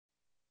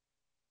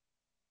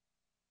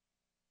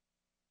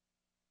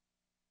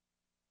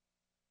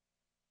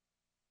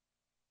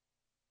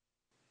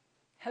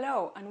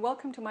Hello and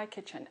welcome to my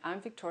kitchen. I'm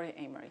Victoria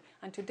Amory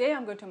and today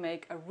I'm going to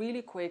make a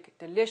really quick,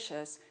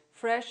 delicious,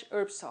 fresh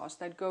herb sauce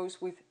that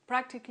goes with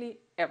practically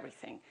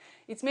everything.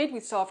 It's made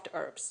with soft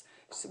herbs,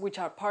 which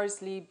are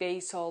parsley,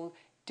 basil,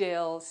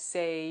 dill,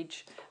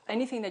 sage.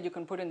 Anything that you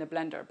can put in the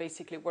blender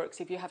basically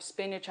works. If you have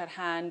spinach at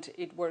hand,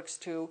 it works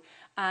too.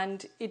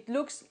 And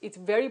it's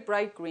very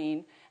bright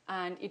green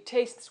and it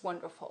tastes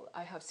wonderful.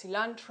 I have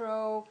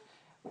cilantro,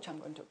 which I'm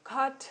going to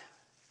cut,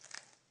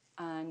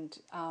 and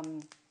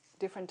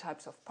different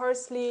types of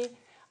parsley,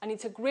 and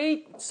it's a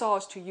great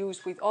sauce to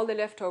use with all the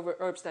leftover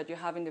herbs that you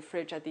have in the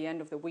fridge at the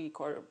end of the week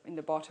or in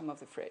the bottom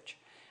of the fridge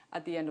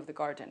at the end of the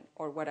garden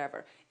or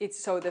whatever.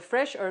 So the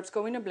fresh herbs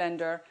go in a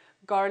blender,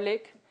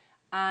 garlic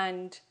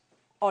and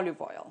olive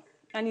oil,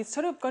 and it's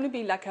sort of going to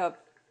be like a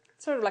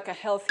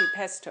healthy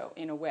pesto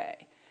in a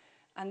way,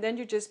 and then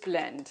you just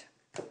blend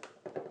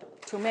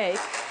to make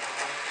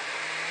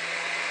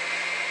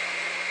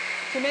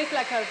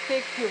like a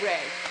thick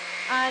puree.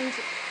 And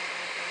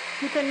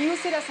you can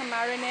use it as a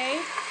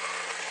marinade.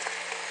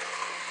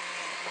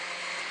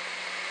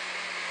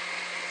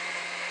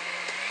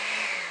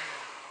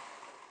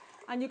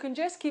 And you can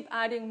just keep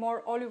adding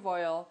more olive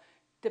oil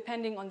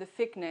depending on the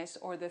thickness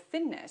or the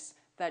thinness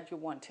that you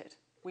want it.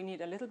 We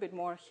need a little bit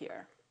more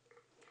here.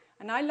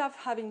 And I love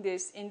having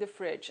this in the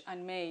fridge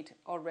and made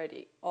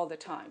already all the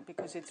time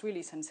because it's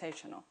really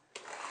sensational.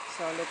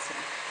 So let's see.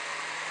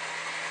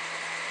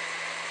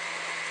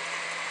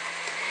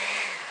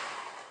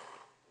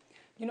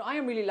 You know, I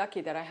am really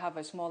lucky that I have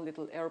a small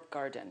little herb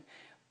garden,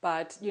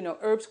 but you know,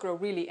 herbs grow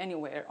really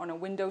anywhere, on a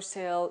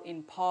windowsill,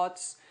 in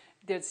pots.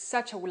 There's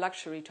such a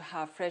luxury to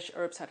have fresh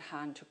herbs at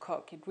hand to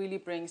cook. It really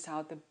brings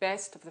out the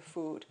best of the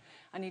food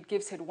and it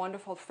gives it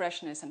wonderful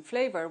freshness and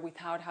flavor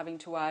without having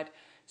to add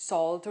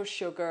salt or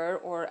sugar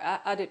or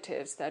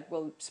additives that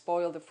will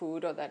spoil the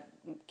food or that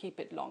keep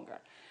it longer.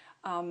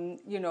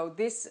 You know,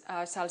 this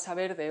salsa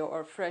verde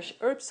or fresh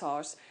herb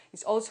sauce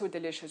is also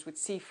delicious with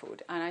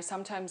seafood, and I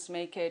sometimes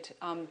make it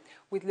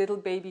with little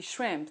baby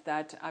shrimp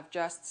that I've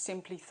just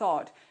simply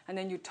thawed, and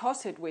then you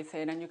toss it with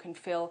it and you can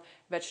fill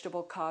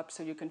vegetable cups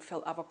or you can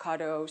fill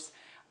avocados.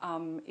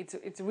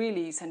 It's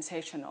really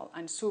sensational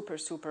and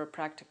super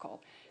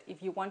practical.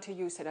 If you want to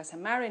use it as a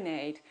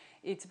marinade,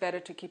 it's better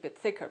to keep it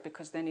thicker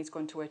because then it's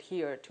going to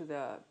adhere to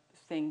the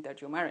thing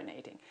that you're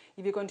marinating.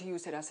 If you're going to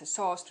use it as a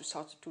sauce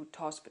to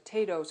toss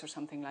potatoes or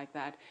something like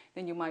that,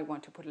 then you might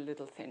want to put a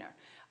little thinner.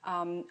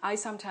 I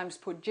sometimes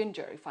put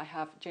ginger if I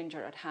have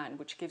ginger at hand,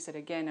 which gives it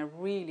again a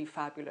really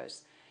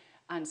fabulous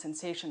and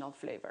sensational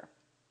flavor.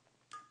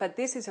 But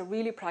this is a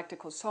really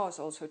practical sauce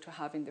also to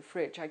have in the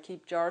fridge. I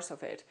keep jars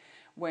of it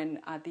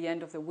when at the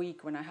end of the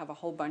week when I have a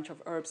whole bunch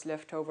of herbs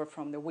left over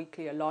from the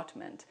weekly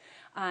allotment.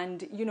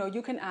 And you know,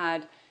 you can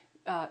add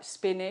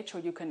spinach or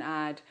you can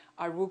add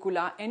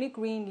arugula, any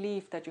green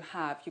leaf that you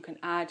have, you can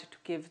add to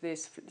give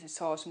this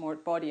sauce more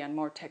body and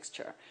more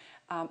texture.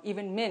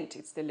 Even mint,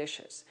 it's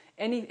delicious.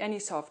 Any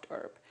soft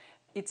herb.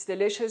 It's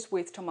delicious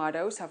with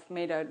tomatoes. I've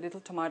made a little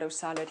tomato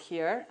salad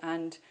here,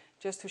 and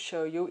just to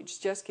show you, it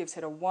just gives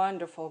it a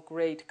wonderful,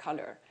 great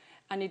color.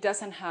 And it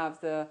doesn't have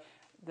the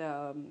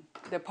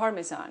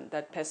parmesan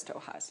that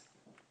pesto has.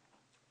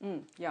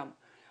 Yum.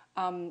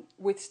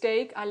 With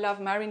steak, I love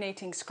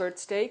marinating skirt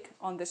steak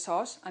on the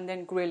sauce and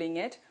then grilling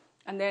it.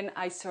 And then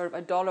I serve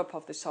a dollop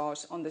of the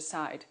sauce on the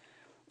side.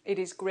 It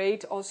is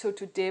great also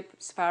to dip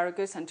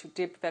asparagus and to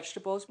dip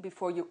vegetables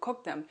before you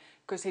cook them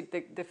because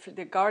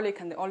the garlic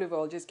and the olive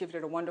oil just give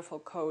it a wonderful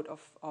coat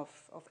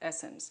of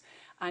essence.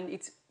 And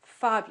it's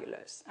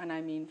fabulous, and I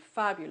mean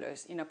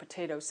fabulous, in a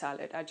potato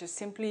salad. I just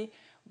simply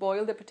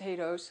boil the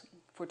potatoes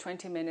for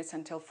 20 minutes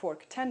until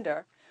fork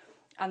tender.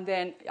 And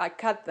then I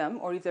cut them,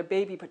 or if they're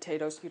baby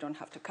potatoes, you don't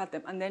have to cut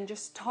them. And then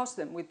just toss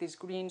them with this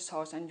green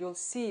sauce, and you'll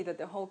see that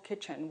the whole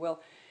kitchen will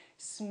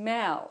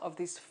smell of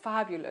these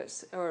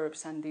fabulous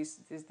herbs and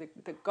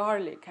the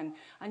garlic.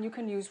 And you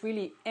can use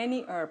really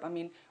any herb. I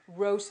mean,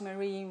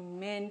 rosemary,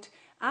 mint,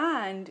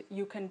 and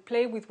you can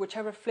play with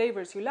whichever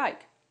flavors you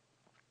like.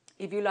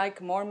 If you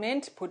like more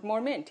mint, put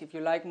more mint. If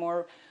you like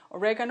more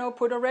oregano,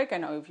 put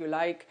oregano. If you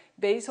like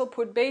basil,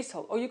 put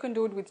basil. Or you can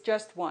do it with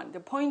just one.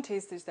 The point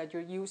is that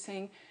you're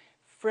using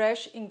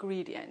fresh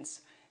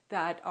ingredients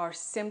that are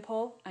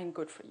simple and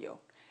good for you.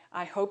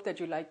 I hope that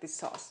you like this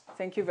sauce.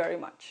 Thank you very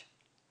much.